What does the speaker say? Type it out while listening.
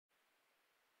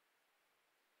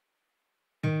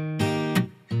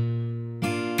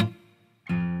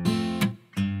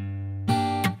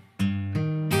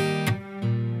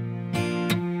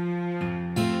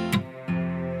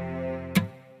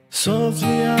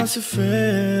Softly as a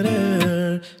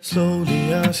feather,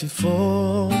 slowly as it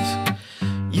falls,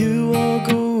 you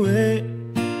walk away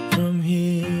from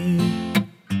here,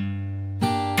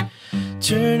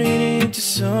 turning into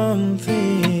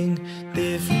something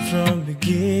different from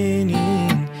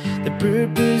beginning. The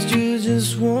purpose you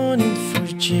just wanted for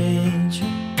change,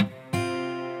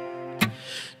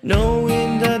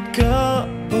 knowing that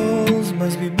couples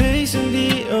must be based on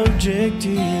the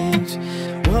objectives.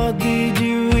 What did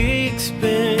you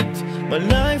expect? My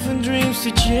life and dreams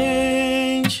to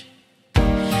change.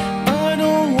 I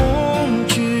don't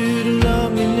want you to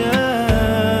love me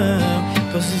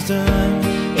now, 'cause it's time.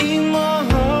 In my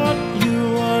heart you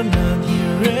are not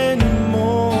here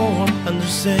anymore.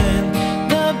 Understand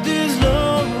that this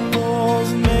love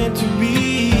wasn't meant to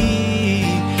be,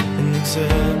 and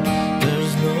accept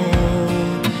there's no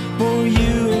more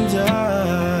you and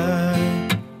I.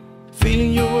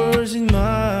 Feeling your words in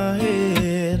my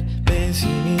head,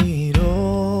 messing it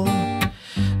all.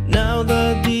 Now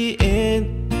that the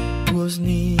end was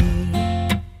near,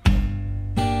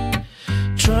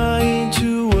 trying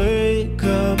to wake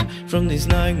up from this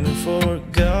nightmare for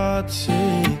God's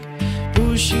sake,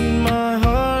 pushing my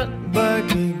heart back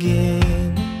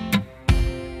again.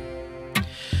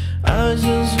 I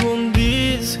just want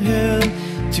this hell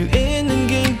to end and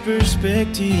gain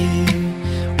perspective.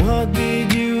 What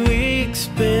did you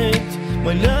expect?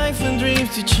 My life and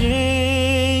dreams to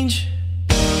change.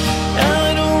 I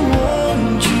don't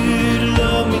want you to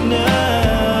love me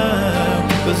now,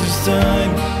 'cause it's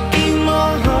time. In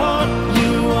my heart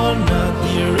you are not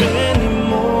here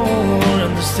anymore.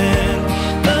 Understand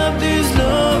that this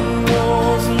love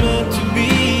wasn't meant to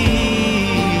be,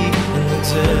 and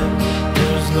accept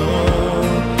there's no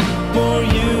more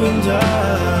you and I.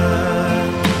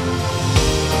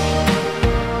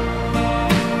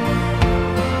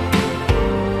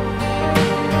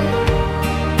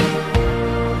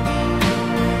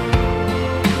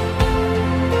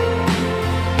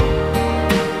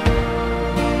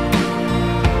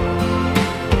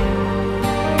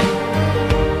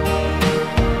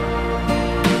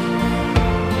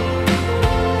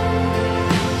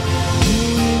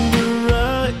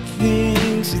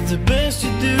 The best to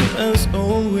do as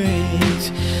always.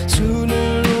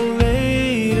 Sooner or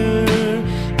later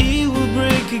it will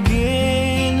break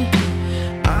again.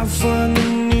 I find a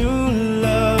new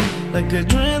love, like a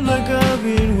dream, like I've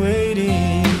been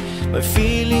waiting. My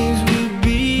feelings will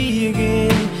be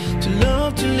again, to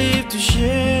love, to live, to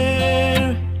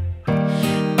share.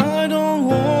 I don't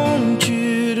want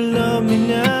you to love me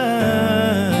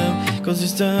now, 'cause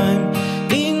it's time.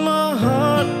 In my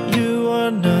heart you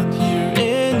are not here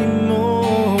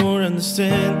anymore.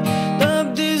 Understand